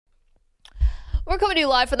We're coming to you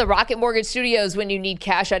live from the Rocket Mortgage Studios. When you need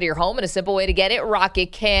cash out of your home and a simple way to get it,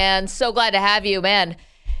 Rocket can. So glad to have you, man.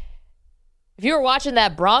 If you were watching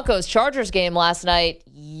that Broncos-Chargers game last night,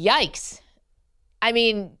 yikes. I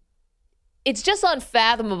mean, it's just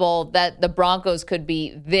unfathomable that the Broncos could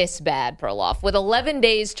be this bad, Perloff. With 11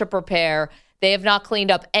 days to prepare, they have not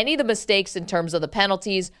cleaned up any of the mistakes in terms of the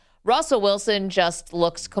penalties. Russell Wilson just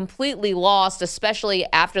looks completely lost, especially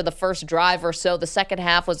after the first drive or so. The second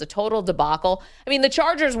half was a total debacle. I mean, the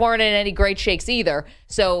Chargers weren't in any great shakes either.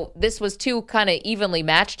 So this was two kind of evenly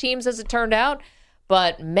matched teams as it turned out.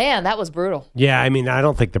 But, man, that was brutal. Yeah, I mean, I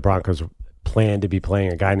don't think the Broncos planned to be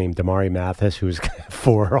playing a guy named Damari Mathis, who's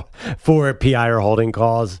four PI or holding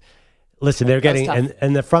calls. Listen, they're getting,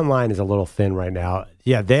 and the front line is a little thin right now.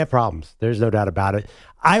 Yeah, they have problems. There's no doubt about it.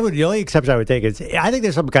 The only exception I would take is I think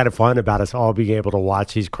there's some kind of fun about us all being able to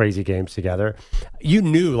watch these crazy games together. You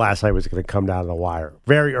knew last night was going to come down to the wire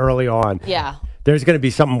very early on. Yeah. There's going to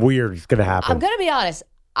be something weird that's going to happen. I'm going to be honest.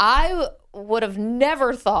 I would have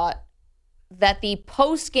never thought that the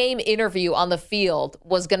post-game interview on the field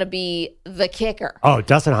was going to be the kicker. Oh,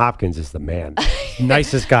 Dustin Hopkins is the man.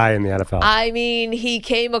 Nicest guy in the NFL. I mean, he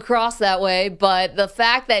came across that way, but the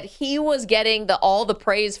fact that he was getting all the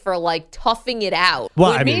praise for like toughing it out.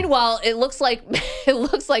 Well, meanwhile, it looks like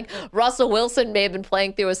Russell Wilson may have been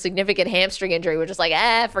playing through a significant hamstring injury. We're just like,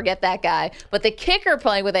 forget that guy. But the kicker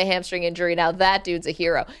playing with a hamstring injury, now that dude's a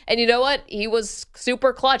hero. And you know what? He was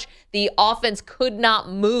super clutch. The offense could not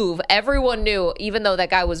move. Everyone knew, even though that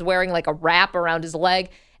guy was wearing like a wrap around his leg,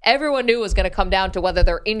 everyone knew it was going to come down to whether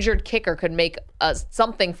their injured kicker could make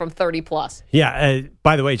something from 30 plus. Yeah.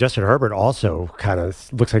 By the way, Justin Herbert also kind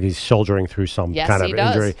of looks like he's shouldering through some kind of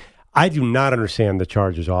injury. I do not understand the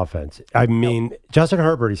Chargers offense. I mean, Justin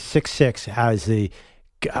Herbert is 6'6", has the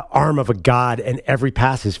arm of a god, and every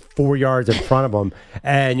pass is 4 yards in front of him.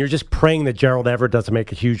 And you're just praying that Gerald Everett doesn't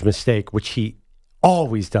make a huge mistake, which he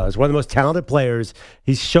always does. One of the most talented players.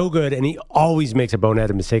 He's so good, and he always makes a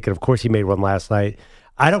boneheaded mistake. And, of course, he made one last night.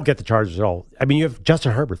 I don't get the Chargers at all. I mean, you have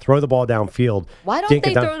Justin Herbert throw the ball downfield. Why don't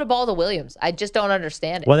they throw the ball to Williams? I just don't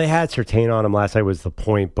understand it. Well, they had Surtain on him last night was the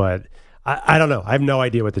point, but I don't know. I have no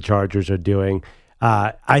idea what the Chargers are doing.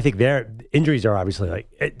 I think their injuries are obviously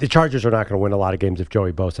the Chargers are not going to win a lot of games if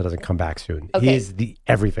Joey Bosa doesn't come back soon. Okay. He is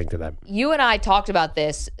everything to them. You and I talked about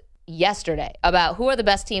this yesterday, about who are the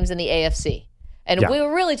best teams in the AFC. And we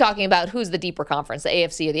were really talking about who's the deeper conference, the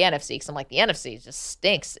AFC or the NFC, because I'm like, the NFC just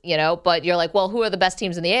stinks, But you're like, well, who are the best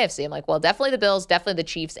teams in the AFC? I'm like, well, definitely the Bills, definitely the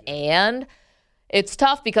Chiefs. And it's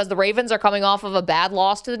tough because the Ravens are coming off of a bad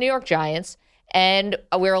loss to the New York Giants. And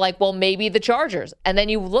we were like, well, maybe the Chargers. And then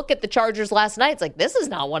you look at the Chargers last night, it's like, this is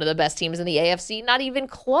not one of the best teams in the AFC, not even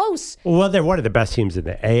close. Well, they're one of the best teams in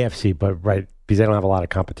the AFC, but because they don't have a lot of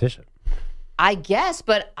competition. I guess,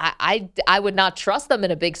 but I would not trust them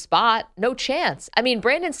in a big spot. No chance. I mean,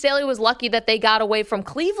 Brandon Staley was lucky that they got away from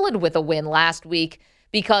Cleveland with a win last week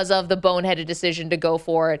because of the boneheaded decision to go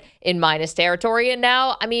for it in minus territory. And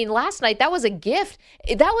now, I mean, last night, that was a gift.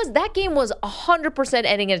 That game was 100%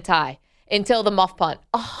 ending in a tie until the muff punt.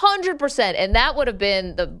 100%. And that would have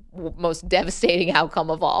been the most devastating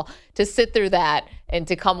outcome of all. To sit through that and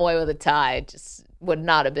to come away with a tie just would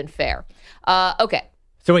not have been fair. Okay.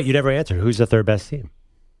 So wait, you never answered. Who's the third best team?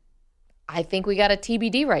 I think we got a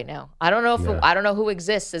TBD right now. I don't know I don't know who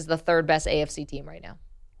exists as the third best AFC team right now.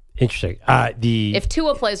 Interesting. If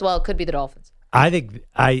Tua plays well, it could be the Dolphins. I think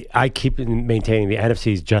I keep maintaining the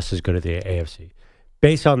NFC is just as good as the AFC,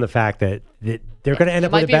 based on the fact that they're going to end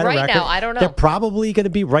up with a better record. Now. I don't know. They're probably going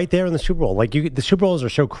to be right there in the Super Bowl. The Super Bowls are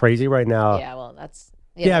so crazy right now. Yeah, well, that's.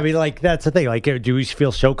 Yeah, I mean, that's the thing. Do we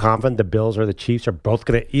feel so confident the Bills or the Chiefs are both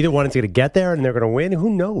going to, either one is going to get there and they're going to win? Who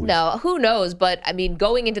knows? No, who knows? But, I mean,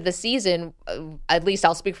 going into the season, at least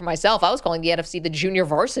I'll speak for myself, I was calling the NFC the junior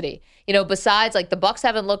varsity. Besides, the Bucs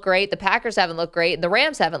haven't looked great, the Packers haven't looked great, and the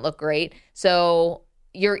Rams haven't looked great. So,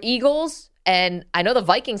 your Eagles, and I know the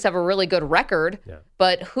Vikings have a really good record,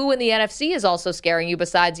 but who in the NFC is also scaring you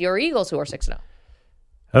besides your Eagles, who are 6-0?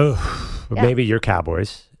 Maybe your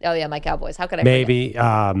Cowboys. Oh, yeah, my Cowboys. How could I maybe,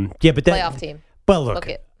 forget? But then, playoff team. But look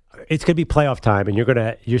it's going to be playoff time, and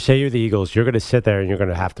you say you're the Eagles, you're going to sit there and you're going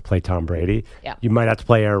to have to play Tom Brady. Yeah. You might have to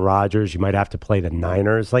play Aaron Rodgers. You might have to play the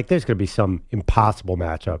Niners. There's going to be some impossible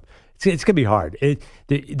matchup. It's going to be hard.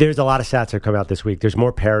 There's a lot of stats that come out this week. There's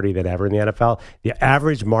more parity than ever in the NFL. The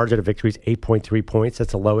average margin of victory is 8.3 points.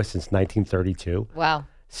 That's the lowest since 1932. Wow.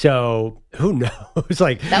 So who knows?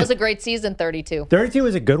 Like that was a great season, 32. 32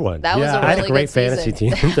 was a good one. That was a really I had a great fantasy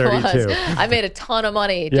team in 32. I made a ton of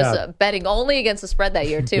money just betting only against the spread that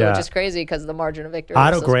year too, which is crazy because the margin of victory.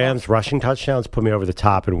 Otto Graham's rushing touchdowns put me over the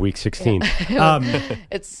top in week 16.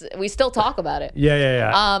 We still talk about it.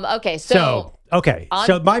 Yeah. Okay, so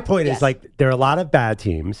my point is like there are a lot of bad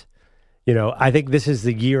teams. I think this is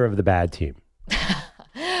the year of the bad team.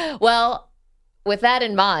 Well, with that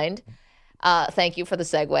in mind. Thank you for the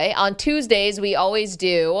segue. On Tuesdays, we always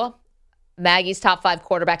do Maggie's top 5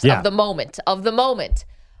 quarterbacks of the moment.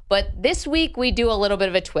 But this week, we do a little bit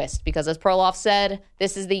of a twist because, as Perloff said,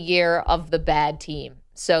 this is the year of the bad team.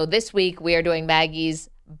 So this week, we are doing Maggie's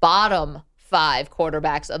bottom 5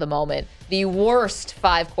 quarterbacks of the moment, the worst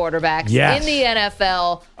 5 quarterbacks in the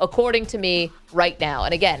NFL, according to me, right now.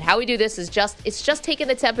 And again, how we do this is it's just taking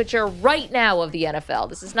the temperature right now of the NFL.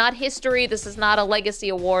 This is not history. This is not a legacy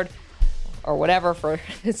award. Or whatever for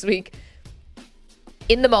this week.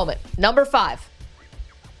 In the moment. Number 5.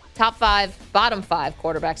 Top 5, bottom 5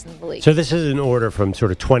 quarterbacks in the league. So this is an order from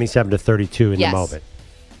sort of 27 to 32 in the moment.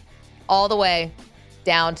 All the way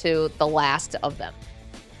down to the last of them.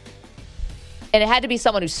 And it had to be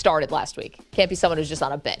someone who started last week. Can't be someone who's just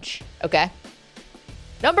on a bench. Okay?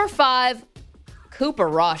 Number 5, Cooper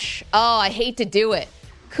Rush. Oh, I hate to do it.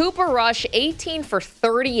 Cooper Rush, 18 for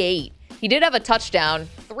 38. He did have a touchdown,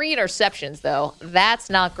 3 interceptions, though.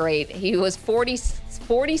 That's not great. He was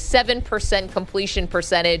 47% completion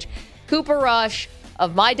percentage. Cooper Rush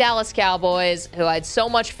of my Dallas Cowboys, who I had so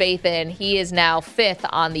much faith in, he is now 5th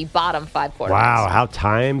on the bottom 5 quarterbacks. Wow, how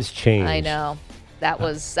times change. I know. That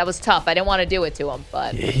was tough. I didn't want to do it to him,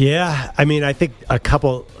 but yeah. I mean, I think a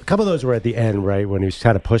couple of those were at the end, right, when he was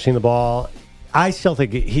kind of pushing the ball. I still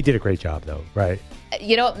think he did a great job, though, right?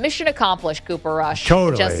 Mission accomplished, Cooper Rush.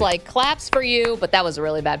 Totally. Just like claps for you, but that was a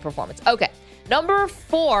really bad performance. Okay. Number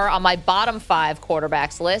 4 on my bottom 5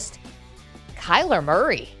 quarterbacks list, Kyler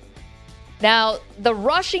Murray. Now, the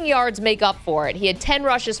rushing yards make up for it. He had 10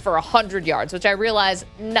 rushes for 100 yards, which I realize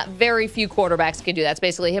not very few quarterbacks can do. That's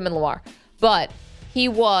basically him and Lamar. But he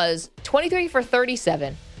was 23 for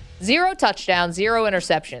 37, 0 touchdowns, 0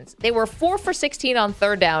 interceptions. They were 4 for 16 on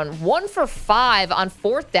 3rd down, 1 for 5 on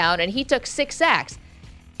 4th down, and he took 6 sacks.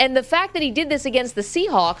 And the fact that he did this against the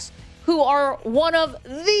Seahawks, who are one of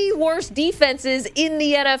the worst defenses in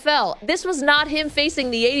the NFL. This was not him facing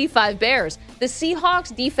the 85 Bears. The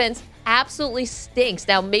Seahawks defense absolutely stinks.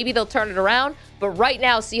 Now, maybe they'll turn it around, but right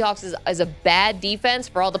now, Seahawks is a bad defense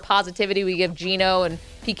for all the positivity we give Geno and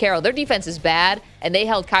Pete Carroll. Their defense is bad, and they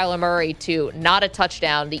held Kyler Murray to not a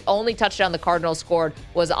touchdown. The only touchdown the Cardinals scored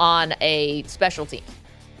was on a special team.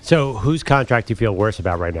 So whose contract do you feel worse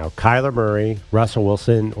about right now? Kyler Murray, Russell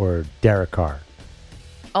Wilson, or Derek Carr?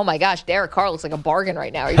 Oh, my gosh. Derek Carr looks like a bargain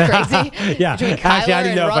right now. Are you crazy? Yeah. Actually, I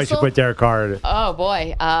didn't know if I should put Derek Carr in it. Oh,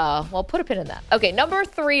 boy. Well, put a pin in that. Okay, number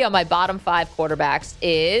 3 on my bottom 5 quarterbacks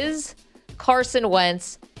is Carson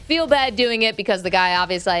Wentz. Feel bad doing it because the guy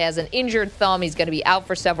obviously has an injured thumb. He's going to be out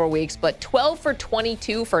for several weeks. But 12 for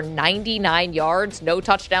 22 for 99 yards, no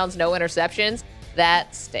touchdowns, no interceptions.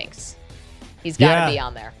 That stinks. He's got to be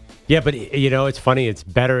on there. Yeah, but, it's funny. It's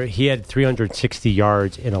better. He had 360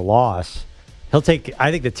 yards in a loss. I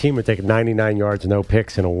think the team would take 99 yards, no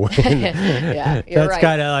picks, and a win. Yeah, you're That's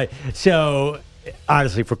kind of like, so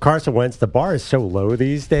honestly, for Carson Wentz, the bar is so low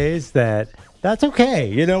these days that that's okay.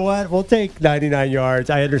 You know what? We'll take 99 yards.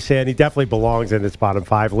 I understand he definitely belongs in this bottom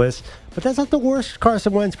 5 list, but that's not the worst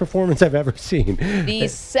Carson Wentz performance I've ever seen. The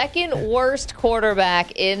second worst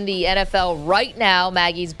quarterback in the NFL right now,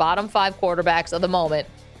 Maggie's bottom 5 quarterbacks of the moment,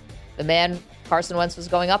 the man Carson Wentz was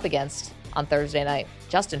going up against on Thursday night,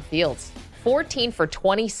 Justin Fields. 14 for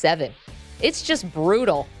 27. It's just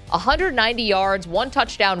brutal. 190 yards, 1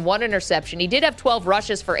 touchdown, 1 interception. He did have 12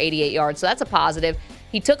 rushes for 88 yards, so that's a positive.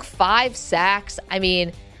 He took 5 sacks. I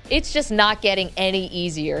mean, it's just not getting any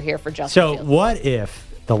easier here for Justin Fields. So what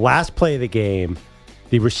if the last play of the game,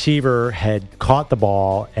 the receiver had caught the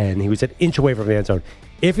ball and he was an inch away from the end zone?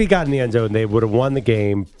 If he got in the end zone, they would have won the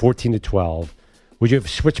game 14-12. Would you have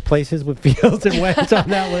switched places with Fields and Wentz on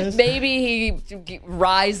that list? Maybe he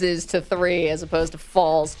rises to 3 as opposed to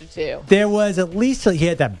falls to 2. There was at least he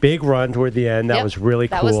had that big run toward the end. That was really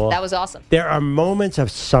cool. That was awesome. There are moments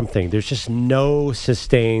of something. There's just no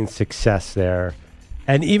sustained success there.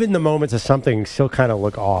 And even the moments of something still kind of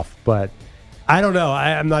look off. But I don't know.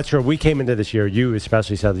 I'm not sure. We came into this year, you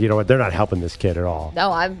especially said, you know what, they're not helping this kid at all. No,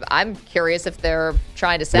 I'm curious if they're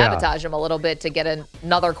trying to sabotage him a little bit to get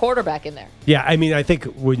another quarterback in there. Yeah, I mean, I think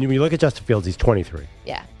when you look at Justin Fields, he's 23.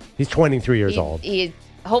 Yeah. He's 23 years old.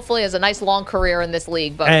 hopefully has a nice long career in this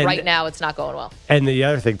league, but right now it's not going well. And the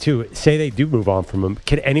other thing, too, say they do move on from him.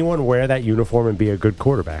 Can anyone wear that uniform and be a good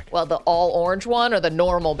quarterback? Well, the all-orange one or the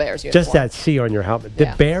normal Bears uniform? Just that C on your helmet.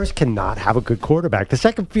 The Bears cannot have a good quarterback. The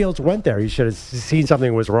second Fields went there. You should have seen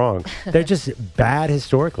something was wrong. They're just bad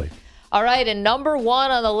historically. All right, and number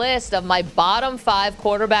 1 on the list of my bottom 5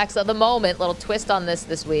 quarterbacks of the moment, little twist on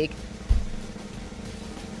this week,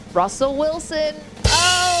 Russell Wilson.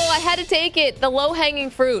 Oh, I had to take it. The low-hanging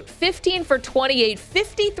fruit. 15 for 28,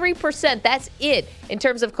 53%. That's it in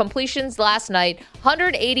terms of completions last night.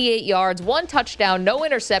 188 yards, 1 touchdown, no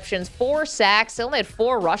interceptions, 4 sacks. They only had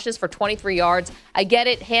 4 rushes for 23 yards. I get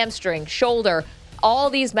it. Hamstring, shoulder, all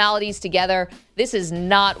these maladies together. This is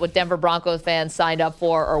not what Denver Broncos fans signed up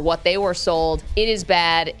for or what they were sold. It is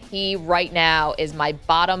bad. He right now is my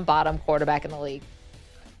bottom quarterback in the league.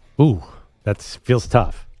 Ooh, that feels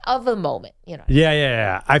tough. Of the moment, you know.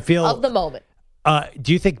 Yeah. I feel of the moment.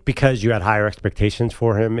 Do you think because you had higher expectations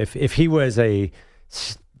for him, if he was a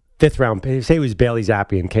 5th round, say he was Bailey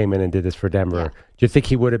Zappi and came in and did this for Denver, do you think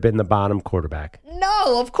he would have been the bottom quarterback?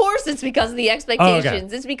 No, of course it's because of the expectations. Oh,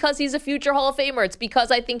 okay. It's because he's a future Hall of Famer. It's because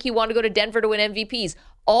I think he wanted to go to Denver to win MVPs.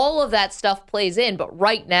 All of that stuff plays in, but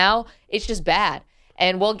right now it's just bad.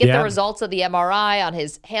 And we'll get the results of the MRI on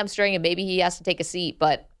his hamstring, and maybe he has to take a seat.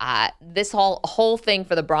 But this whole thing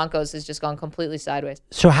for the Broncos has just gone completely sideways.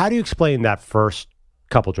 So how do you explain that first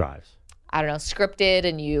couple drives? I don't know, scripted,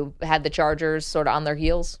 and you had the Chargers sort of on their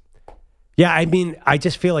heels? Yeah, I mean, I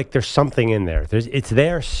just feel like there's something in there. It's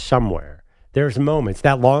there somewhere. There's moments.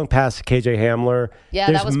 That long pass to KJ Hamler. Yeah,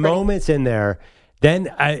 there's that was moments in there. Then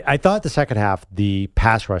I thought the second half, the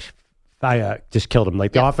pass rush, just killed him.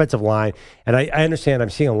 Like the offensive line. And I understand,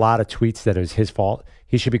 I'm seeing a lot of tweets that it was his fault.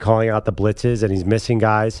 He should be calling out the blitzes and he's missing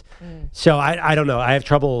guys. So I don't know. I have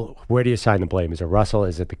trouble. Where do you assign the blame? Is it Russell?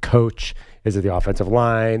 Is it the coach? Is it the offensive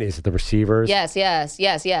line? Is it the receivers? Yes.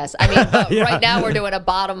 I mean, right now we're doing a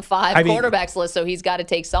bottom 5 quarterbacks list, so he's got to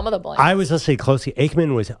take some of the blame. I was listening closely.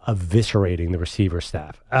 Aikman was eviscerating the receiver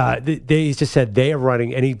staff. He just said they are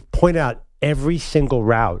running, and he pointed out every single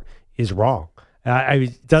route is wrong.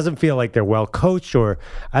 It doesn't feel like they're well coached, or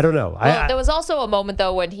I don't know. Well, there was also a moment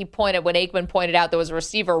though when Aikman pointed out there was a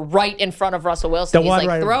receiver right in front of Russell Wilson. He's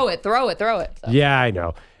like, throw it. So. Yeah, I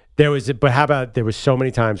know. But how about there was so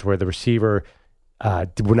many times where the receiver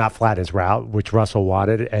would not flat his route, which Russell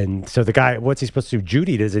wanted, and so the guy, what's he supposed to do?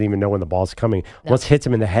 Jeudy doesn't even know when the ball's coming. No. Once hits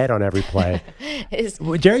him in the head on every play.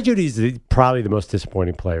 Jerry Jeudy is probably the most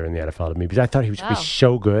disappointing player in the NFL to me because I thought he was be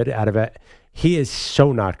so good out of it. He is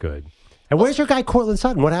so not good. And where's your guy, Courtland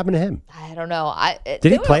Sutton? What happened to him? I don't know.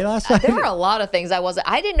 Did he play last night? There were a lot of things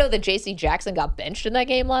I didn't know that J.C. Jackson got benched in that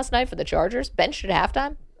game last night for the Chargers. Benched at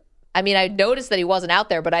halftime. I mean, I noticed that he wasn't out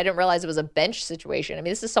there, but I didn't realize it was a bench situation. I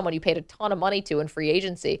mean, this is someone you paid a ton of money to in free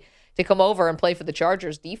agency to come over and play for the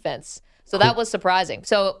Chargers defense. So that was surprising.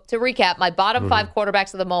 So to recap, my bottom 5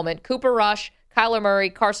 quarterbacks of the moment: Cooper Rush, Kyler Murray,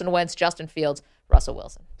 Carson Wentz, Justin Fields, Russell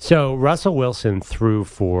Wilson. So Russell Wilson threw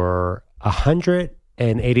for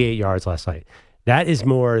 188 yards last night. That is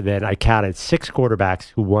more than I counted 6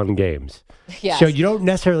 quarterbacks who won games. Yes. So you don't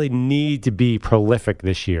necessarily need to be prolific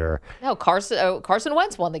this year. No, Carson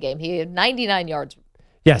Wentz won the game. He had 99 yards.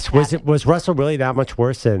 Yes. Was Russell really that much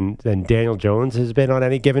worse than Daniel Jones has been on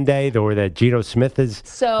any given day, or that Geno Smith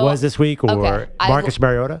was this week, or Marcus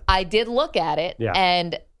Mariota? I did look at it,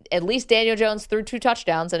 and at least Daniel Jones threw 2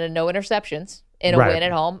 touchdowns and no interceptions in a win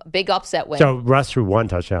at home. Big upset win. So Russ threw 1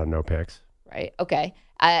 touchdown, no picks. Right. Okay.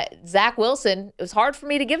 Zach Wilson, it was hard for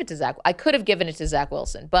me to give it to Zach. I could have given it to Zach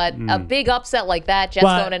Wilson, but a big upset like that, Jets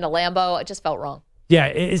going into Lambeau, it just felt wrong. Yeah,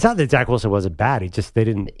 it's not that Zach Wilson wasn't bad. He just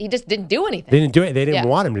didn't do anything. They didn't do it. They didn't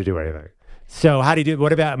want him to do anything. So how do you do?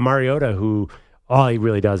 What about Mariota, who all he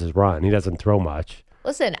really does is run? He doesn't throw much.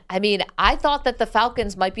 Listen, I mean, I thought that the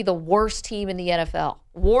Falcons might be the worst team in the NFL,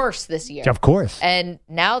 worst this year. Of course. And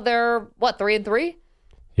now they're 3-3?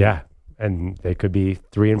 Yeah. And they could be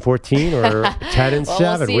 3-14 or 10-7.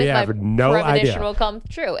 We'll see we have no idea. Premonition will come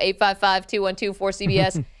true.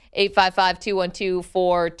 855-212-4CBS,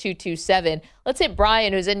 855-212-4227. Let's hit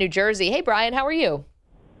Brian, who's in New Jersey. Hey, Brian, how are you?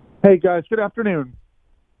 Hey, guys. Good afternoon.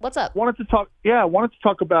 What's up? Wanted to talk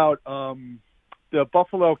about the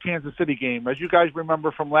Buffalo-Kansas City game. As you guys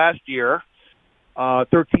remember from last year,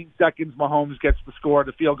 13 seconds, Mahomes gets the score,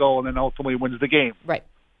 the field goal, and then ultimately wins the game. Right.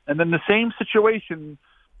 And then the same situation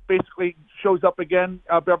basically shows up again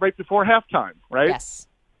right before halftime, right? Yes.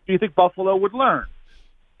 Do you think Buffalo would learn?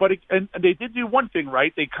 But and they did do one thing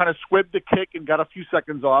right. They kind of squibbed the kick and got a few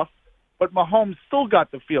seconds off, but Mahomes still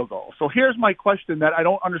got the field goal. So here's my question that I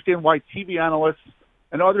don't understand why TV analysts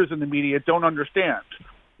and others in the media don't understand.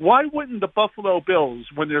 Why wouldn't the Buffalo Bills,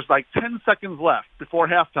 when there's like 10 seconds left before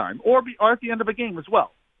halftime, or at the end of a game as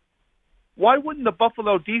well, why wouldn't the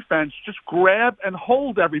Buffalo defense just grab and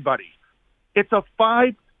hold everybody? It's a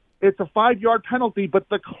 5-yard penalty, but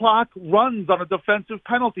the clock runs on a defensive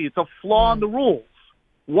penalty. It's a flaw in the rules.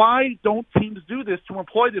 Why don't teams do this to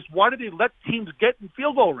employ this? Why do they let teams get in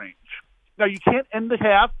field goal range? Now, you can't end the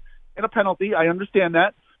half in a penalty. I understand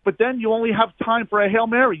that. But then you only have time for a Hail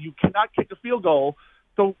Mary. You cannot kick a field goal.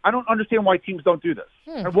 So I don't understand why teams don't do this.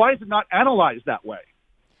 And why is it not analyzed that way?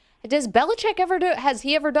 Does Belichick ever do it? Has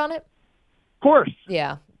he ever done it? Of course.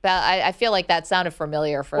 Yeah. I feel like that sounded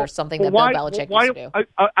familiar for something that Bill Belichick used to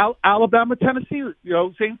do. Alabama, Tennessee,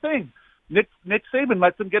 same thing. Nick Saban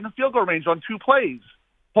lets them get in field goal range on 2 plays.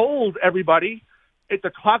 Hold everybody. If the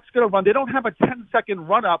clock's going to run, they don't have a 10-second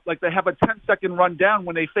run up like they have a 10-second run down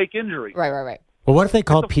when they fake injury. Right. Well, what if they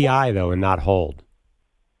call PI though and not hold?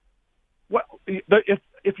 Well,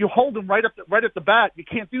 if you hold them right at the bat, you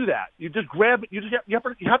can't do that. You just grab it. You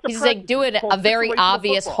have to. He's like doing a very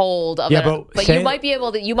obvious hold of it. But you might be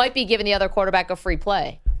able to. You might be giving the other quarterback a free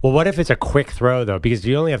play. Well, what if it's a quick throw though? Because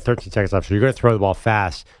you only have 13 seconds left, so you're going to throw the ball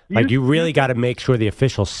fast. You really got to make sure the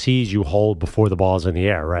official sees you hold before the ball's in the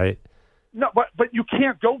air, right? No, but you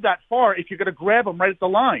can't go that far if you're going to grab them right at the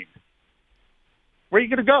line. Where are you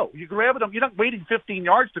going to go? You're grabbing them. You're not waiting 15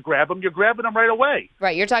 yards to grab them. You're grabbing them right away.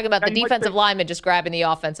 Right. You're talking about the defensive lineman just grabbing the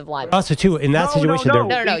offensive lineman. Also, too, in that situation, No.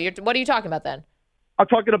 What are you talking about then? I'm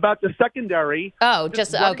talking about the secondary. Oh,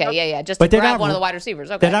 okay, yeah. Just to grab one of the wide receivers.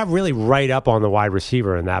 Okay. They're not really right up on the wide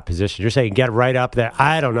receiver in that position. You're saying get right up there.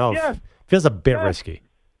 I don't know. Yes. Feels a bit risky.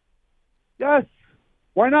 Yes.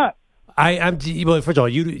 Why not? Well, first of all,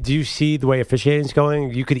 do you see the way officiating's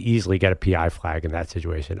going? You could easily get a PI flag in that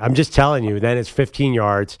situation. I'm just telling you. Then it's 15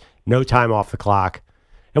 yards, no time off the clock.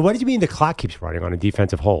 And what do you mean the clock keeps running on a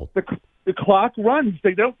defensive hold? The clock runs.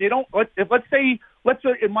 They don't. Let's say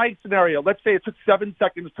in my scenario, let's say it took 7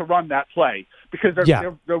 seconds to run that play because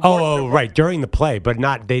they're right during the play, but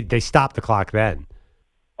not they stop the clock then.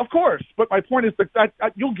 Of course, but my point is that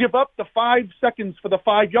you'll give up the 5 seconds for the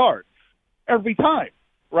 5 yards every time,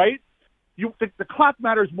 right? The clock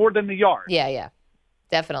matters more than the yard. Yeah,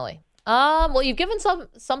 definitely. Well, you've given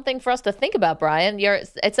something for us to think about, Brian.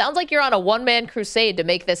 It sounds like you're on a one-man crusade to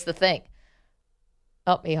make this the thing.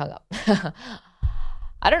 Oh, he hung up.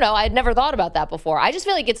 I don't know. I had never thought about that before. I just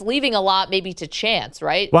feel like it's leaving a lot maybe to chance,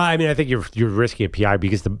 right? Well, I mean, I think you're risky at PI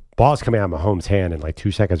because the ball's coming out of Mahomes' hand in like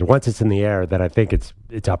 2 seconds. Once it's in the air, then I think it's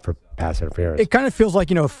up for pass interference. It kind of feels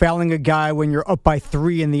like, fouling a guy when you're up by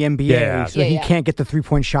 3 in the NBA, so he can't get the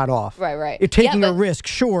 3-point shot off. Right. You're taking a risk,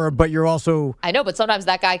 sure, but you're also... I know, but sometimes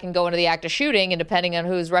that guy can go into the act of shooting, and depending on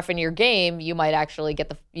who's reffing your game, you might actually get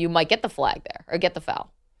the flag there or get the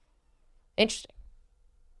foul. Interesting.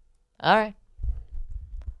 All right.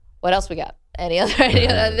 What else we got? Any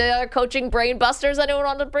other coaching brain busters anyone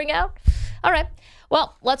want to bring out? All right.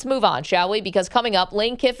 Well, let's move on, shall we? Because coming up,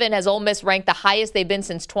 Lane Kiffin has Ole Miss ranked the highest they've been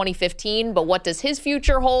since 2015. But what does his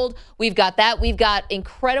future hold? We've got that. We've got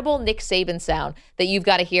incredible Nick Saban sound that you've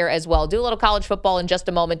got to hear as well. Do a little college football in just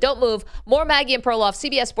a moment. Don't move. More Maggie and Perloff,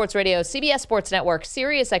 CBS Sports Radio, CBS Sports Network,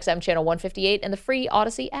 Sirius XM Channel 158, and the free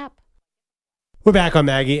Odyssey app. We're back on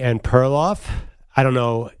Maggie and Perloff. I don't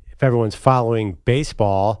know if everyone's following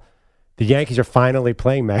baseball. The Yankees are finally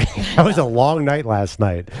playing, Maggie. That was a long night last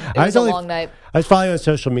night. It was a long night. I was following on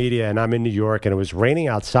social media, and I'm in New York, and it was raining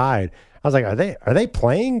outside. I was like, are they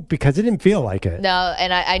playing? Because it didn't feel like it. No,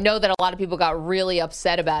 and I know that a lot of people got really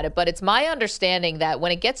upset about it, but it's my understanding that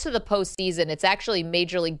when it gets to the postseason, it's actually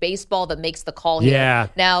Major League Baseball that makes the call here. Yeah.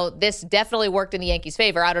 Now, this definitely worked in the Yankees'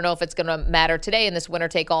 favor. I don't know if it's going to matter today in this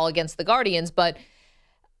winner-take-all against the Guardians, but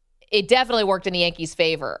it definitely worked in the Yankees'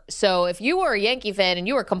 favor. So if you were a Yankee fan and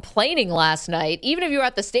you were complaining last night, even if you were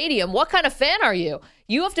at the stadium, what kind of fan are you?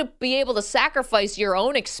 You have to be able to sacrifice your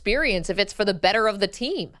own experience if it's for the better of the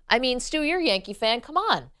team. I mean, Stu, you're a Yankee fan. Come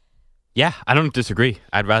on. Yeah, I don't disagree.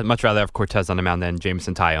 I'd much rather have Cortez on the mound than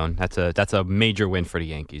Jameson Taillon. That's a major win for the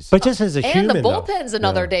Yankees. But just as a human, and the bullpen's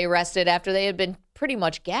another day rested after they had been pretty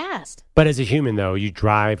much gassed. But as a human, though, you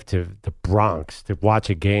drive to the Bronx to watch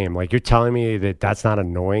a game. Like, you're telling me that that's not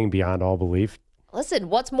annoying beyond all belief? Listen,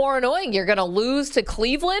 what's more annoying? You're going to lose to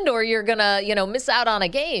Cleveland or you're going to, miss out on a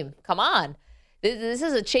game? Come on. This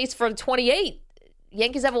is a chase for 28.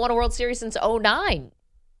 Yankees haven't won a World Series since 2009.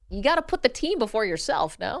 You got to put the team before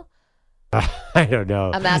yourself, no? I don't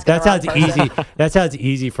know. I'm asking that sounds easy. That sounds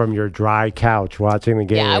easy from your dry couch watching the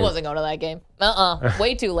game. Yeah, I wasn't going to that game.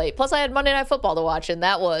 Way too late. Plus, I had Monday Night Football to watch, and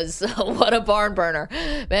that was what a barn burner.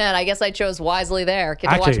 Man, I guess I chose wisely there. Get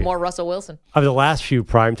to watch more Russell Wilson. Of the last few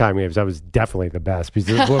primetime games, that was definitely the best. Because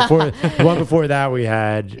the one before that, we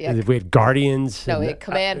had Guardians. No, we had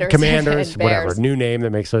Commanders. Commanders, whatever. New name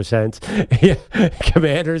that makes no sense.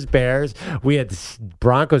 Commanders, Bears. We had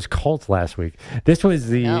Broncos, Colts last week. This was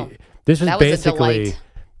basically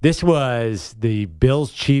this was the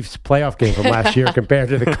Bills Chiefs playoff game from last year compared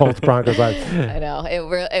to the Colts Broncos last. I know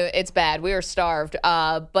it's bad. We were starved.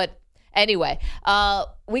 But anyway,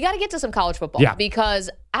 we got to get to some college football because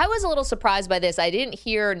I was a little surprised by this. I didn't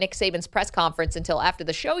hear Nick Saban's press conference until after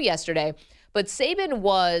the show yesterday, but Saban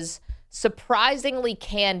was surprisingly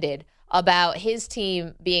candid about his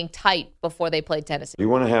team being tight before they played Tennessee. You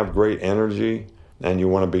want to have great energy and you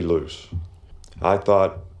want to be loose. I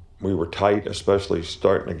thought we were tight, especially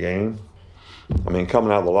starting the game. I mean,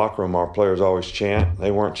 coming out of the locker room, our players always chant.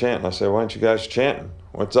 They weren't chanting. I said, why aren't you guys chanting?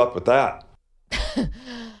 What's up with that?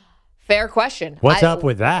 Fair question. What's up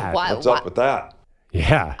with that? What's up with that?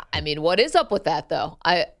 Yeah. I mean, what is up with that, though?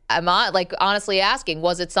 I'm honestly asking,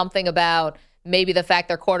 was it something about maybe the fact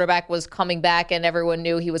their quarterback was coming back and everyone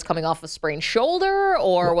knew he was coming off a sprained shoulder?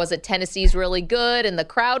 Or was it Tennessee's really good and the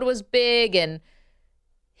crowd was big and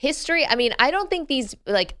history? I mean, I don't think these,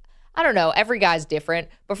 I don't know, every guy's different.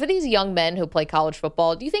 But for these young men who play college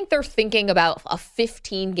football, do you think they're thinking about a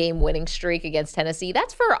 15-game winning streak against Tennessee?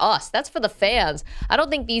 That's for us. That's for the fans. I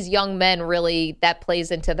don't think these young men really, that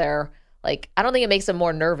plays into their, I don't think it makes them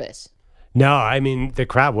more nervous. No, I mean, the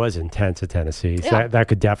crowd was intense at Tennessee. So that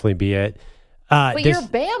could definitely be it. But you're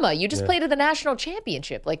Bama. You just played at the national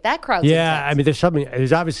championship. That crowd's intense. I mean,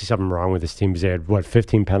 there's obviously something wrong with this team because they had,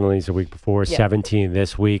 15 penalties a week before, 17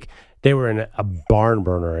 this week. They were in a barn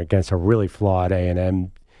burner against a really flawed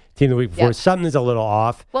A&M team the week before. Yep. Something's a little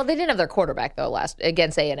off. Well, they didn't have their quarterback, though,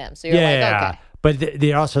 against A&M. So you're okay. But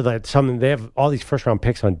they also they have all these first-round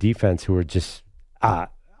picks on defense who are just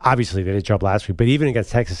obviously they didn't show up last week. But even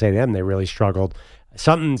against Texas A&M, they really struggled.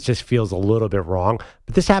 Something just feels a little bit wrong.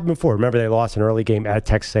 But this happened before. Remember, they lost an early game at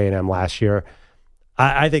Texas A&M last year.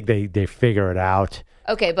 I think they figure it out.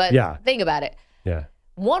 Okay, but think about it. Yeah.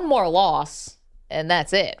 One more loss, and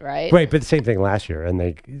that's it, right? Right, but the same thing last year. And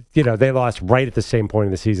they lost right at the same point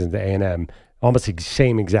in the season to A&M. Almost the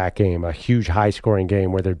same exact game, a huge high-scoring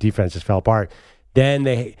game where their defense just fell apart. Then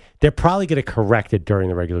they're probably going to correct it during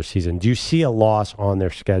the regular season. Do you see a loss on their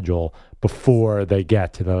schedule before they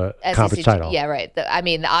get to the conference title? Yeah, right. I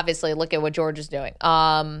mean, obviously, look at what Georgia's doing.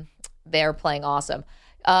 They're playing awesome.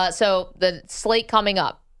 So the slate coming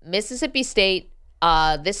up, Mississippi State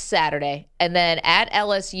this Saturday, and then at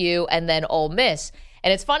LSU, and then Ole Miss.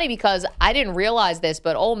 And it's funny because I didn't realize this,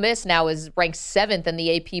 but Ole Miss now is ranked 7th in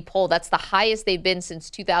the AP poll. That's the highest they've been since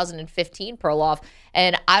 2015, Perloff.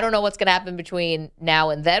 And I don't know what's going to happen between now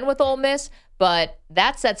and then with Ole Miss, but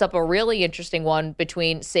that sets up a really interesting one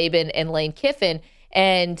between Saban and Lane Kiffin.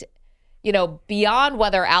 And, beyond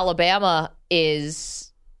whether Alabama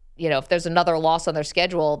is, if there's another loss on their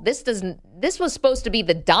schedule, this was supposed to be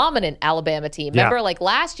the dominant Alabama team. Remember,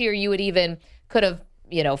 last year you could have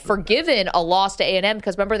forgiven a loss to A&M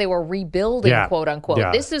because remember they were rebuilding, quote unquote.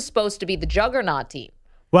 Yeah. This is supposed to be the juggernaut team.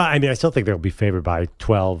 Well, I mean, I still think they'll be favored by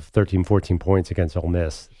 12, 13, 14 points against Ole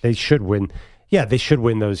Miss. They should win. Yeah, they should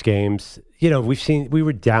win those games. We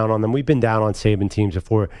were down on them. We've been down on Saban teams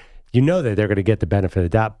before. That they're going to get the benefit of the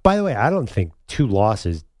doubt. By the way, I don't think 2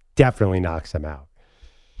 losses definitely knocks them out.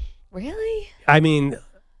 Really? I mean,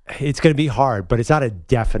 it's going to be hard, but it's not a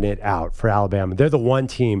definite out for Alabama. They're the one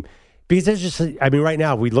team. Because there's just, right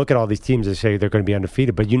now we look at all these teams and say they're going to be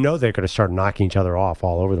undefeated, but they're going to start knocking each other off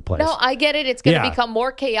all over the place. No, I get it. It's going to become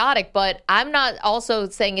more chaotic, but I'm not also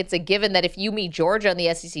saying it's a given that if you meet Georgia in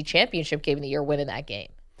the SEC championship game, that you're winning that game.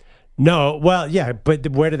 No, well, yeah, but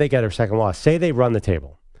where do they get their second loss? Say they run the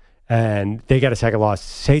table and they get a second loss.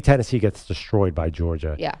 Say Tennessee gets destroyed by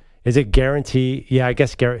Georgia. Yeah. Is it guarantee? Yeah, I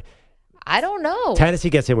guess I don't know. Tennessee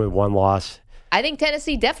gets in with 1 loss. I think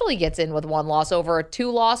Tennessee definitely gets in with 1 loss over a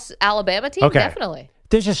 2-loss Alabama team. Okay. Definitely.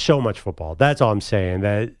 There's just so much football. That's all I'm saying.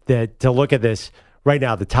 That to look at this right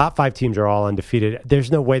now, the top 5 teams are all undefeated. There's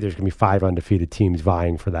no way there's going to be 5 undefeated teams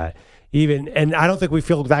vying for that. And I don't think we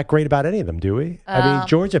feel that great about any of them, do we? I mean,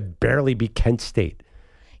 Georgia barely beat Kent State.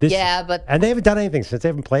 And they haven't done anything since they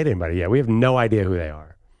haven't played anybody yet. We have no idea who they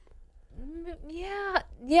are.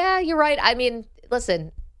 Yeah, you're right. I mean,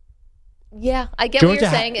 listen. Yeah, I get what you're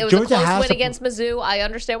saying. It was a close win against Mizzou. I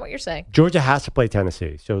understand what you're saying. Georgia has to play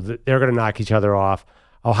Tennessee, so they're going to knock each other off.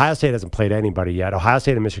 Ohio State hasn't played anybody yet. Ohio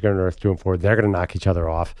State and Michigan are 2-4. They're going to knock each other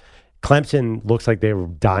off. Clemson looks like they were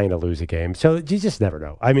dying to lose a game. So you just never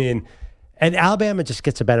know. I mean, and Alabama just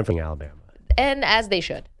gets a benefit from Alabama. And as they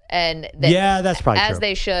should. Yeah, that's probably as true.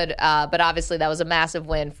 they should. But obviously, that was a massive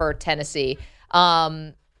win for Tennessee.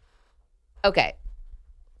 Okay.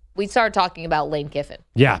 We started talking about Lane Kiffin.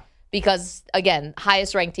 Yeah. Because, again,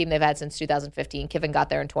 highest ranked team they've had since 2015. Kiffin got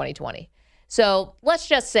there in 2020. So let's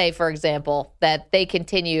just say, for example, that they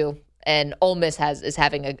continue and Ole Miss is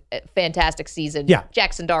having a fantastic season. Yeah.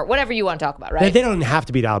 Jackson Dart, whatever you want to talk about, right? They don't have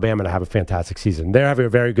to beat Alabama to have a fantastic season. They're having a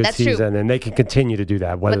very good season, and they can continue to do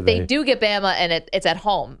that. But they do get Bama, and it's at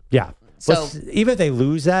home. Yeah. So even if they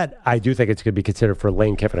lose that, I do think it's going to be considered for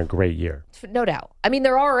Lane Kiffin a great year. No doubt. I mean,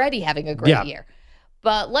 they're already having a great year.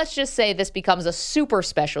 But let's just say this becomes a super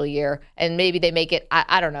special year, and maybe they make it,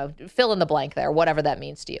 I don't know, fill in the blank there, whatever that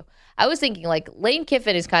means to you. I was thinking, like, Lane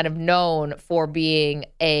Kiffin is kind of known for being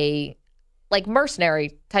a, like,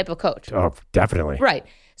 mercenary type of coach. Oh, definitely. Right.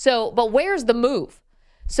 So, but where's the move?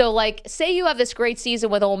 So, like, say you have this great season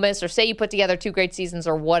with Ole Miss, or say you put together 2 great seasons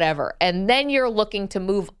or whatever, and then you're looking to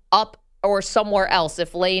move up or somewhere else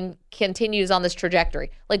if Lane continues on this trajectory.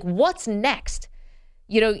 Like, what's next?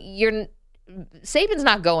 You know, Saban's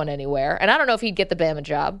not going anywhere, and I don't know if he'd get the Bama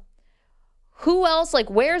job. Who else? Like,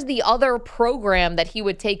 where's the other program that he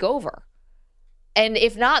would take over? And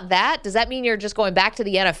if not that, does that mean you're just going back to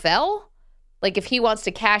the NFL? Like, if he wants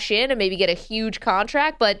to cash in and maybe get a huge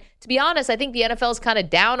contract. But to be honest, I think the NFL is kind of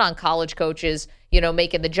down on college coaches,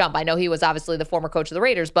 making the jump. I know he was obviously the former coach of the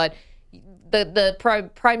Raiders, but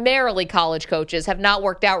primarily college coaches have not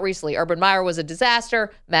worked out recently. Urban Meyer was a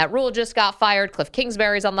disaster. Matt Rule just got fired. Cliff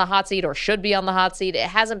Kingsbury's on the hot seat, or should be on the hot seat. It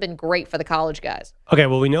hasn't been great for the college guys. Okay,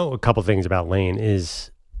 well, we know a couple things about Lane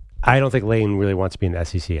is I don't think Lane really wants to be in the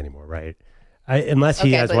SEC anymore, right? Unless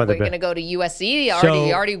he has one of the... we're going to go to USC. He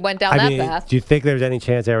already went down that path. Do you think there's any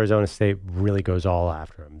chance Arizona State really goes all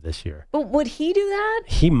after him this year? But would he do that?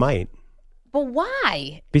 He might. But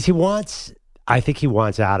why? Because I think he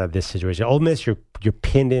wants out of this situation. Ole Miss, you're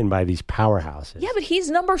pinned in by these powerhouses. Yeah, but he's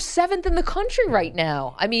number 7th in the country right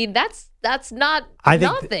now. I mean, that's not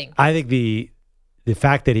nothing. I think the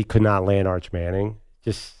fact that he could not land Arch Manning,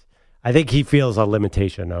 I think he feels a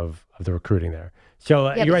limitation of the recruiting there.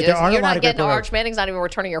 So you're right. There are a lot of good programs. Arch Manning's not even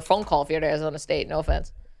returning your phone call if you're at Arizona State. No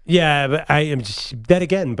offense. Yeah, but I am just that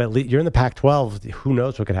again. But you're in the Pac-12. Who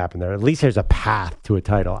knows what could happen there? At least there's a path to a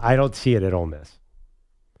title. I don't see it at Ole Miss.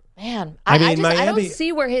 Man, I don't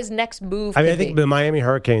see where his next move. I think the Miami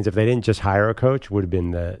Hurricanes, if they didn't just hire a coach, would have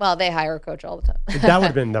been the. Well, they hire a coach all the time. That would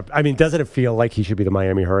have been the. I mean, doesn't it feel like he should be the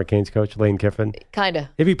Miami Hurricanes coach, Lane Kiffin?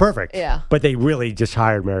 Kinda. It'd be perfect. Yeah. But they really just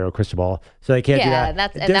hired Mario Cristobal, so they can't do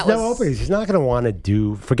that. There's no openings. He's not going to want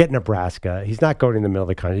to forget Nebraska. He's not going in the middle of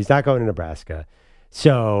the country. He's not going to Nebraska.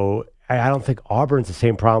 So I don't think Auburn's the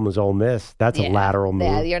same problem as Ole Miss. That's a lateral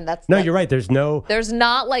move. Yeah, you're right. There's no.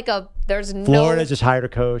 Florida just hired a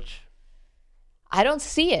coach. I don't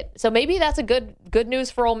see it. So maybe that's a good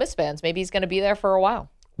news for Ole Miss fans. Maybe he's going to be there for a while.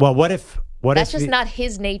 Well, that's just not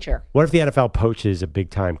his nature. What if the NFL poaches a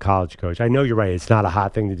big-time college coach? I know you're right. It's not a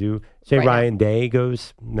hot thing to do. Say right Ryan Day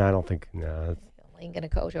goes. No, I don't think. No. Ain't going to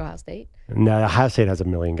coach Ohio State? No, Ohio State has a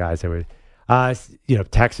million guys that would.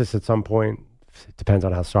 Texas at some point. It depends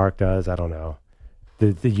on how Sark does. I don't know.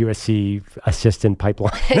 The USC assistant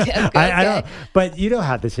pipeline. Okay. I don't. But you know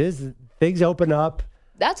how this is. Things open up.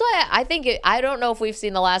 That's why I think I don't know if we've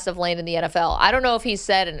seen the last of Lane in the NFL. I don't know if he's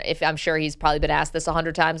said, and if I'm sure he's probably been asked this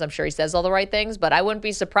 100 times. I'm sure he says all the right things, but I wouldn't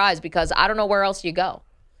be surprised because I don't know where else you go.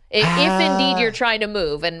 If indeed you're trying to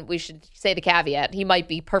move, and we should say the caveat, he might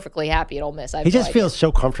be perfectly happy at Ole Miss. He just feels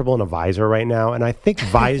so comfortable in a visor right now, and I think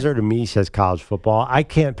visor to me says college football. I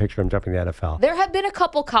can't picture him jumping the NFL. There have been a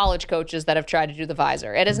couple college coaches that have tried to do the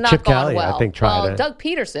visor. It has not Chip gone Kelly, well. I think tried it. Doug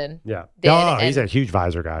Peterson did. He's a huge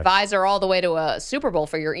visor guy. Visor all the way to a Super Bowl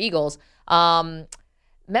for your Eagles.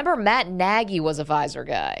 Remember Matt Nagy was a visor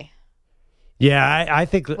guy. Yeah, I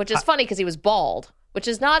think... Which is funny because he was bald, which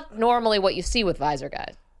is not normally what you see with visor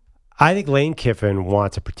guys. I think Lane Kiffin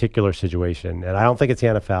wants a particular situation, and I don't think it's the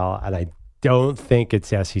NFL, and I don't think it's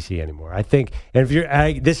SEC anymore. I think, and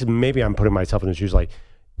if maybe I'm putting myself in the shoes, like,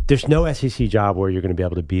 there's no SEC job where you're going to be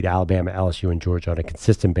able to beat Alabama, LSU, and Georgia on a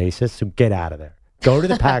consistent basis, so get out of there. Go to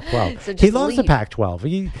the Pac-12. So he loves the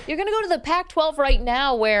Pac-12. You're going to go to the Pac-12 right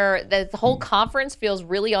now where the whole conference feels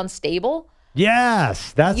really unstable.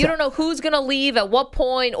 Yes, you don't know who's going to leave at what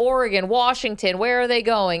point. Oregon, Washington, where are they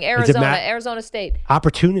going? Arizona State.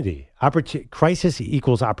 Opportunity. Crisis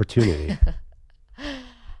equals opportunity.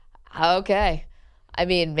 Okay. I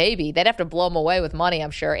mean, maybe. They'd have to blow them away with money,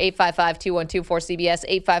 I'm sure.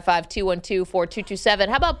 855-212-4CBS, 855-212-4227.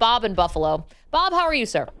 How about Bob in Buffalo? Bob, how are you,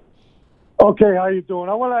 sir? Okay, how you doing?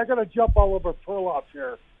 I got to jump all over Perloff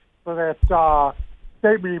here for that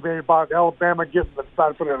statement he made about Alabama getting the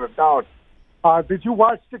benefit of the doubt. Did you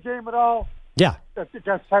watch the game at all? Yeah.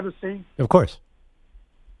 Against Tennessee? Of course.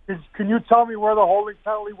 Can you tell me where the holding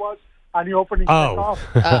penalty was on the opening kickoff?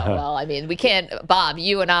 Well, I mean, we can't, Bob,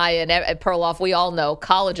 you and I and Perloff, we all know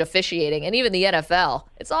college officiating and even the NFL.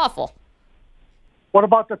 It's awful. What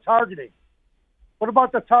about the targeting? What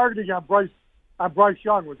about the targeting on Bryce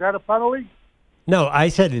Young? Was that a penalty? No, I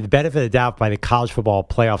said the benefit of the doubt by the College Football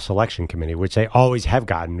Playoff Selection Committee, which they always have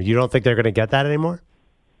gotten. You don't think they're going to get that anymore?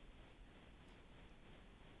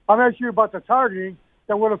 I'm asking you about the targeting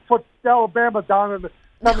that would have put Alabama down in the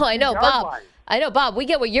No, I know, Bob. line. I know, Bob. We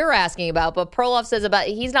get what you're asking about, but Perloff says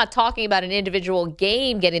he's not talking about an individual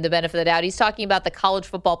game getting the benefit of the doubt. He's talking about the College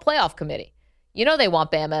Football Playoff Committee. You know they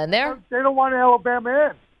want Bama in there. They don't want Alabama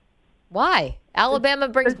in. Why? Alabama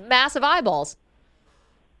brings massive eyeballs.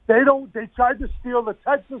 They don't. They tried to steal the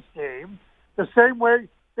Texas game the same way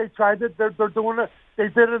they tried to. They're doing it. They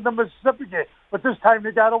did it in the Mississippi game, but this time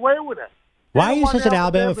they got away with it. Why are you such an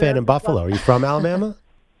Alabama fan in Buffalo? Are you from Alabama?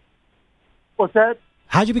 What's that?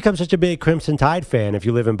 How'd you become such a big Crimson Tide fan if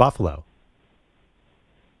you live in Buffalo?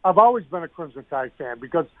 I've always been a Crimson Tide fan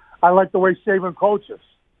because I like the way Saban coaches.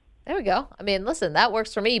 There we go. I mean, listen, that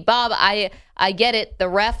works for me. Bob, I get it. The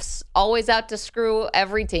refs always out to screw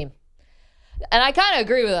every team. And I kind of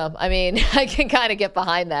agree with them. I mean, I can kind of get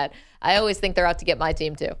behind that. I always think they're out to get my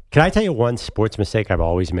team, too. Can I tell you one sports mistake I've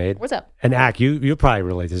always made? What's up? And, Ack, you'll probably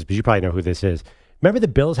relate to this, but you probably know who this is. Remember the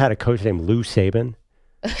Bills had a coach named Lou Saban?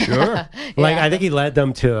 Sure. I think he led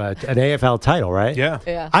them to an AFL title, right?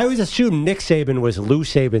 Yeah. I always assumed Nick Saban was Lou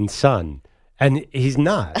Saban's son. And he's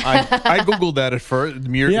not. I Googled that at first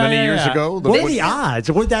many years ago. What are the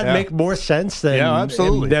odds? Would that make more sense than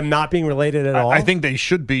absolutely. them not being related at all? I think they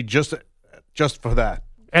should be just for that.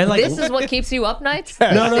 And this is what keeps you up nights?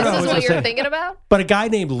 No. This is what you're thinking about? But a guy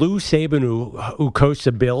named Lou Saban who coached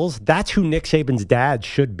the Bills, that's who Nick Saban's dad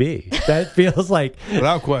should be. That feels like...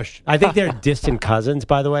 Without question. I think they're distant cousins,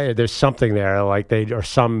 by the way. There's something there, like they or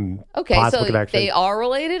some possible connection. They are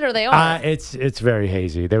related or they aren't? It's very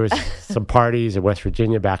hazy. There was some parties in West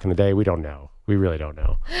Virginia back in the day. We don't know. We really don't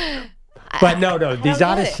know. But no, he's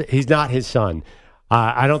not his son.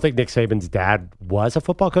 I don't think Nick Saban's dad was a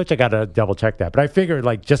football coach. I got to double check that. But I figured,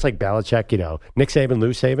 just like Belichick, Nick Saban,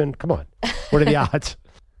 Lou Saban, come on. What are the odds?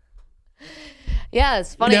 Yeah,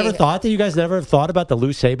 it's funny. You guys never have thought about the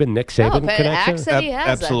Lou Saban, Nick Saban connection? Actually, he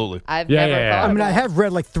has. Absolutely. I've never thought I mean, I have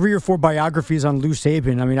read 3 or 4 biographies on Lou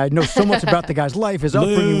Saban. I mean, I know so much about the guy's life, his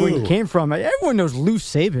upbringing, where he came from. Everyone knows Lou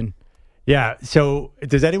Saban. Yeah. So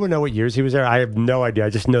does anyone know what years he was there? I have no idea. I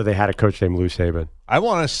just know they had a coach named Lou Saban. I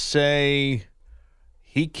want to say...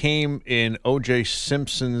 He came in O.J.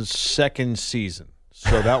 Simpson's second season.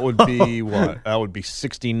 So that would be what? That would be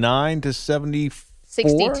 69 to 74?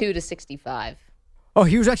 62 to 65. Oh,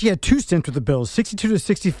 he had 2 stints with the Bills, 62 to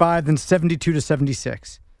 65, then 72 to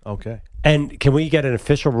 76. Okay. And can we get an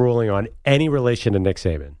official ruling on any relation to Nick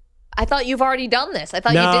Saban? I thought you've already done this. I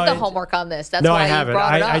thought you did the homework on this. That's why I haven't. You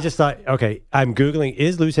brought it up. I just thought, okay, I'm Googling,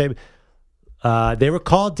 is Lou Saban... they were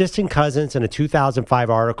called distant cousins in a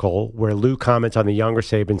 2005 article where Lou comments on the younger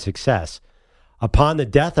Saban's success. Upon the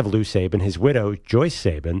death of Lou Saban, his widow, Joyce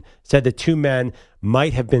Saban, said the 2 men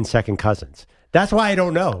might have been second cousins. That's why I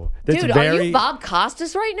don't know. Dude, are you Bob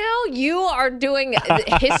Costas right now? You are doing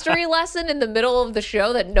a history lesson in the middle of the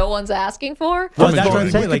show that no one's asking for? Well, that's what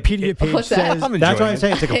I'm saying. Wikipedia page says... That's what I'm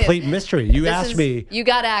saying. It's a complete mystery. You asked me... You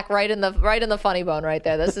got Ack right in the funny bone right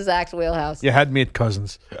there. This is Ack's wheelhouse. You had me at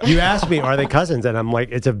cousins. You asked me, are they cousins? And I'm like,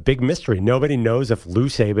 it's a big mystery. Nobody knows if Lou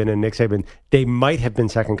Saban and Nick Saban, they might have been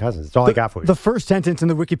second cousins. That's all I got for you. The first sentence in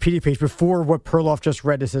the Wikipedia page before what Perloff just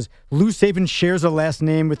read, it says, Lou Saban shares a last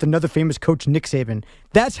name with another famous coach, Nick Saban.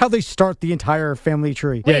 That's how they start the entire family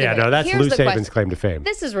tree. That's Lou Saban's claim to fame.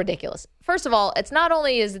 This is ridiculous. First of all, it's not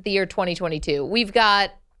only is it the year 2022. We've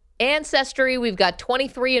got Ancestry. We've got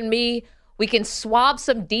 23andMe. We can swab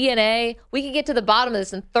some DNA. We can get to the bottom of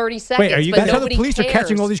this in 30 seconds. Wait, that's how the police are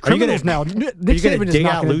catching all these criminals now. Nick Saban is dig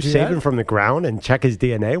out Lou Saban from the ground and check his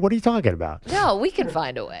DNA? What are you talking about? No, we can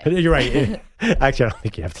find a way. You're right. Actually, I don't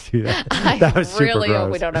think you have to do that. That was super really gross.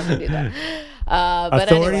 hope we don't have to do that.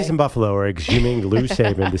 Authorities in Buffalo are exhuming Lou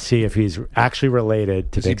Saban to see if he's actually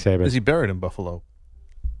related to Nick Saban. Is he buried in Buffalo?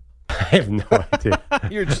 I have no idea.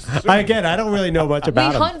 Again, I don't really know much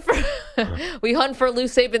about him. We hunt for Lou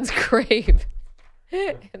Saban's grave.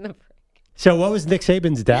 In the break. So what was Nick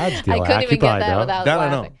Saban's dad's deal? I couldn't even get that without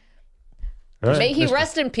laughing. Right. May he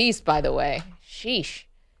rest in peace, by the way. Sheesh.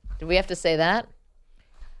 Do we have to say that?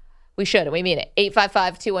 We should. We mean it.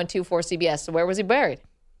 855-2124-CBS. So where was he buried?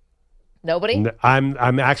 Nobody? I'm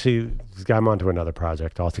on to another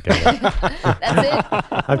project altogether. That's it?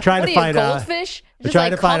 I'm trying to find out. Goldfish? Just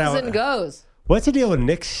like comes and goes. What's the deal with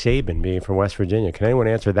Nick Saban being from West Virginia? Can anyone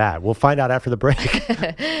answer that? We'll find out after the break.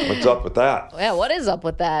 What's up with that? Yeah, what is up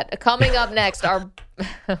with that? Coming up next,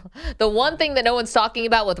 the one thing that no one's talking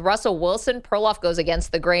about with Russell Wilson, Perloff goes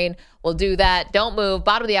against the grain. We'll do that. Don't move.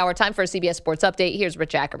 Bottom of the hour, time for a CBS Sports Update. Here's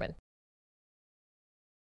Rich Ackerman.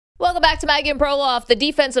 Welcome back to Maggie and Perloff. The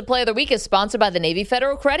Defensive Play of the Week is sponsored by the Navy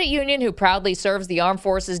Federal Credit Union, who proudly serves the Armed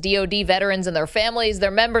Forces, DoD veterans, and their families.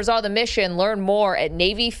 Their members are the mission. Learn more at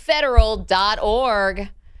NavyFederal.org.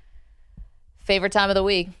 Favorite time of the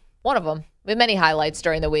week? One of them. We have many highlights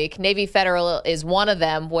during the week. Navy Federal is one of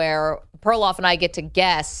them, where Perloff and I get to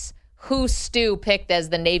guess who Stu picked as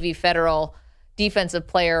the Navy Federal Defensive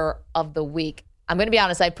Player of the Week. I'm going to be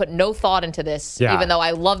honest, I put no thought into this, even though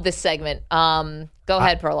I love this segment. Go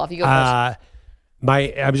ahead, Perloff. You go first.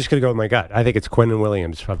 I'm just going to go with my gut. I think it's Quinnen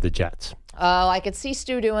Williams of the Jets. Oh, I could see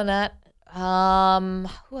Stu doing that.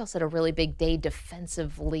 Who else had a really big day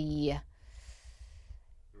defensively?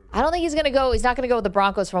 I don't think he's going to go. He's not going to go with the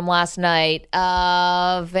Broncos from last night.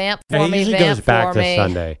 Vamp for me. He usually goes back to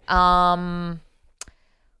Sunday.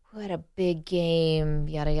 Who had a big game?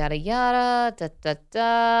 Yada, yada, yada. Da, da,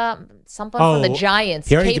 da. Something from the Giants.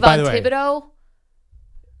 Kayvon Thibodeau?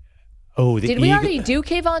 Did we already do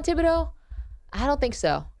Kayvon Thibodeau? I don't think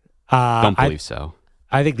so. Don't believe so.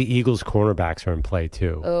 I think the Eagles' cornerbacks are in play,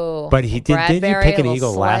 too. Oh, but did he pick an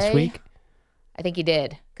Eagle last week? I think he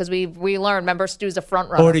did. Because we learned, remember, Stu's a front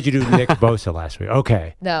runner. Or did you do Nick Bosa last week?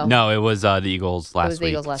 Okay. No, it was the Eagles last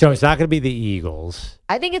week. So it's not going to be the Eagles.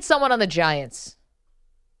 I think it's someone on the Giants.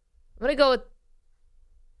 I'm going to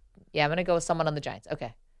go with someone on the Giants.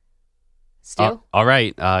 Okay. Stu? All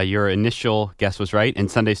right. Your initial guess was right. In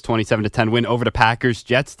Sunday's 27-10 win over the Packers,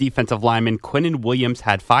 Jets defensive lineman Quinnen Williams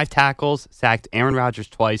had 5 tackles, sacked Aaron Rodgers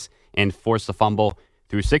twice, and forced a fumble.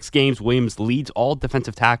 Through 6 games, Williams leads all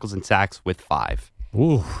defensive tackles and sacks with 5.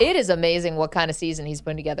 Ooh. It is amazing what kind of season he's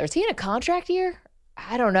putting together. Is he in a contract year?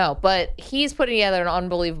 I don't know, but he's putting together an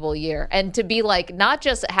unbelievable year. And to be like, not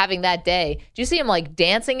just having that day, do you see him like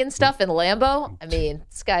dancing and stuff in Lambeau? I mean,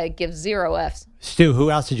 this guy gives 0 Fs. Stu, who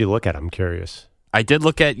else did you look at? I'm curious. I did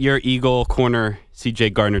look at your Eagle corner, C.J.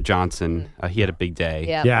 Gardner-Johnson. He had a big day.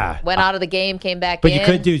 Yeah. Went out of the game, came back but in. But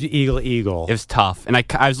you could do Eagle. It was tough. And I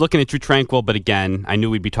was looking at Drew Tranquill, but again, I knew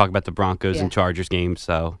we'd be talking about the Broncos and Chargers game.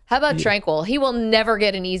 So how about Tranquill? He will never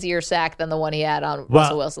get an easier sack than the one he had on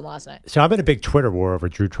Russell Wilson last night. So I'm in a big Twitter war over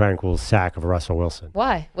Drew Tranquill's sack of Russell Wilson.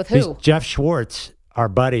 Why? With who? Jeff Schwartz, our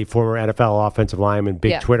buddy, former NFL offensive lineman,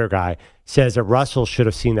 big Twitter guy, says that Russell should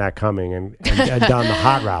have seen that coming and done the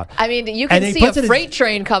hot route. I mean, you can see a freight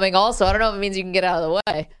train coming also. I don't know if it means you can get out of the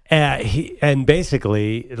way. And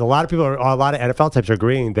basically, a lot of NFL types are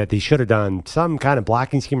agreeing that they should have done some kind of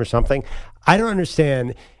blocking scheme or something. I don't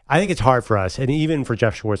understand. I think it's hard for us, and even for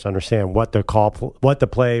Jeff Schwartz, to understand what the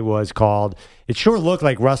play was called. It sure looked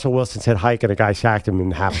like Russell Wilson said hike and a guy sacked him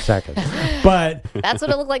in half a second. But that's what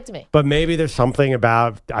it looked like to me. But maybe there's something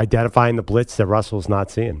about identifying the blitz that Russell's not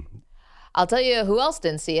seeing. I'll tell you who else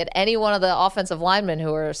didn't see it. Any one of the offensive linemen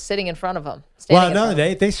who were sitting in front of him.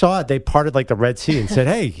 They saw it. They parted like the Red Sea and said,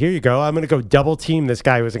 hey, here you go. I'm going to go double team this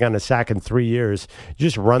guy who hasn't gotten a sack in 3 years. You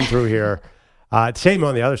just run through here. Same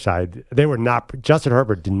on the other side. Justin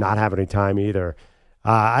Herbert did not have any time either.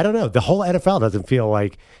 I don't know. The whole NFL doesn't feels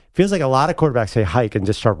like a lot of quarterbacks say hike and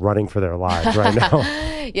just start running for their lives right now.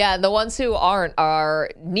 Yeah, and the ones who aren't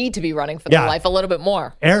need to be running for their life a little bit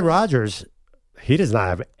more. Aaron Rodgers, he does not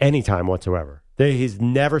have any time whatsoever. He's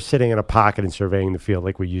never sitting in a pocket and surveying the field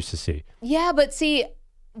like we used to see. Yeah, but see,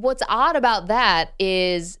 what's odd about that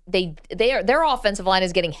is their offensive line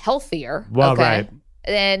is getting healthier. Well, right.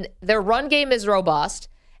 And their run game is robust.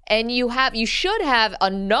 And you should have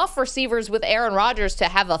enough receivers with Aaron Rodgers to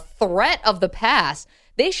have a threat of the pass.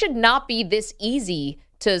 They should not be this easy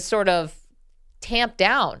to sort of tamp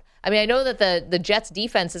down. I mean, I know that the Jets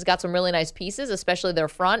defense has got some really nice pieces, especially their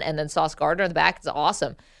front, and then Sauce Gardner in the back is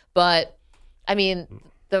awesome. But I mean,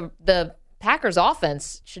 the Packers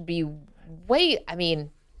offense should be way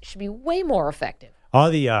more effective.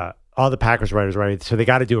 All the Packers writers, right? So they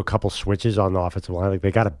got to do a couple switches on the offensive line. Like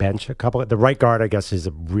they got to bench a couple. The right guard, I guess, is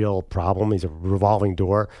a real problem. He's a revolving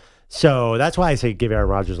door. So that's why I say give Aaron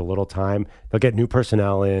Rodgers a little time. They'll get new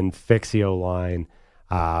personnel in, fix the O-line,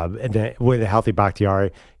 and then with a healthy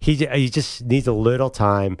Bakhtiari, he just needs a little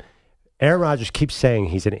time. Aaron Rodgers keeps saying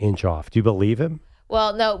he's an inch off. Do you believe him?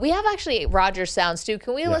 Well, no. We have actually Rodgers sounds too.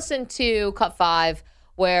 Can we listen to Cut 5?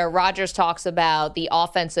 where Rodgers talks about the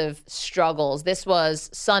offensive struggles. This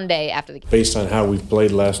was Sunday after the game. Based on how we've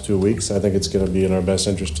played the last 2 weeks, I think it's going to be in our best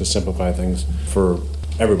interest to simplify things for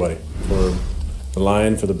everybody, for the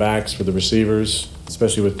line, for the backs, for the receivers,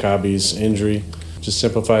 especially with Kabi's injury. Just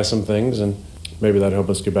simplify some things, and maybe that'll help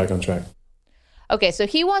us get back on track. Okay, so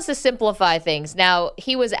he wants to simplify things. Now,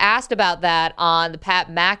 he was asked about that on the Pat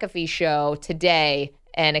McAfee show today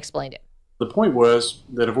and explained it. The point was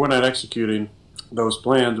that if we're not executing those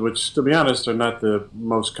plans, which, to be honest, are not the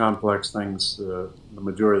most complex things the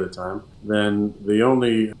majority of the time, then the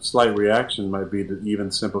only slight reaction might be to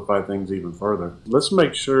even simplify things even further. Let's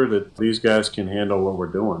make sure that these guys can handle what we're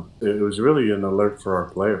doing. It was really an alert for our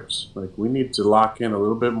players. Like, we need to lock in a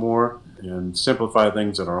little bit more and simplify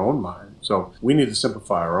things in our own mind. So we need to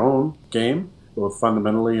simplify our own game, both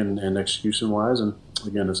fundamentally and execution-wise. And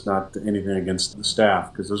again, it's not anything against the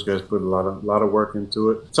staff, because those guys put a lot of work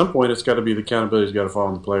into it. At some point, it's got to be the accountability's got to fall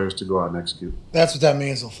on the players to go out and execute. That's what that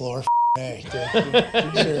means, LaFleur. Hey,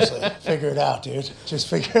 dude. Seriously, figure it out, dude. Just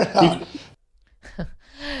figure it out.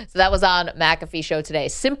 So that was on McAfee show today.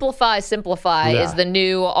 Simplify is the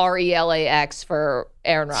new RELAX for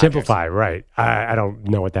Aaron Rodgers. Simplify, right. I don't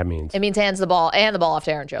know what that means. It means hands the ball off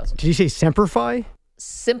to Aaron Jones. Did you say simplify?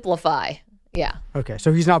 Simplify, yeah. Okay,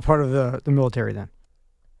 so he's not part of the military then.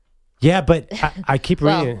 Yeah, but I keep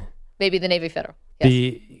reading. Well, maybe the Navy Federal.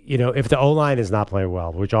 Yes. If the O-line is not playing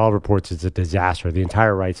well, which all reports is a disaster, the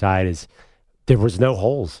entire right side there was no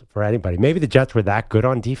holes for anybody. Maybe the Jets were that good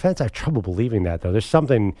on defense. I have trouble believing that, though. There's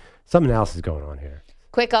something else is going on here.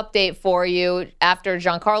 Quick update for you. After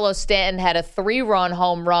Giancarlo Stanton had a 3-run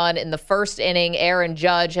home run in the first inning, Aaron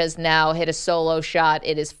Judge has now hit a solo shot.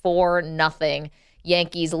 It is 4-0.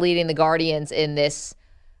 Yankees leading the Guardians in this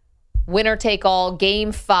winner-take-all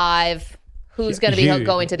Game 5. Who's going to be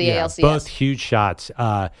going to the ALCS? Both huge shots.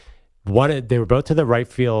 They were both to the right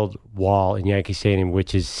field wall in Yankee Stadium,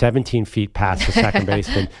 which is 17 feet past the second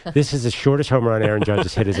baseman. This is the shortest home run Aaron Judge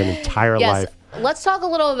has hit his entire life. Let's talk a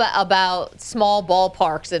little bit about small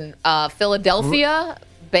ballparks in Philadelphia,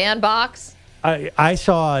 Bandbox. I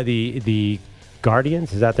saw the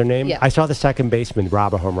Guardians, is that their name? Yeah. I saw the second baseman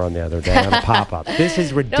rob a home run the other day on a pop-up. This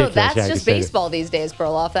is ridiculous. No, that's Yankee just Stadium. baseball these days,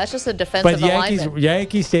 Perloff. That's just a defensive alignment.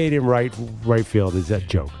 Yankee Stadium right field is a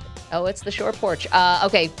joke. Oh, it's the short porch.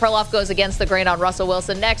 Okay, Perloff goes against the grain on Russell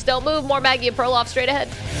Wilson next. Don't move. More Maggie and Perloff straight ahead.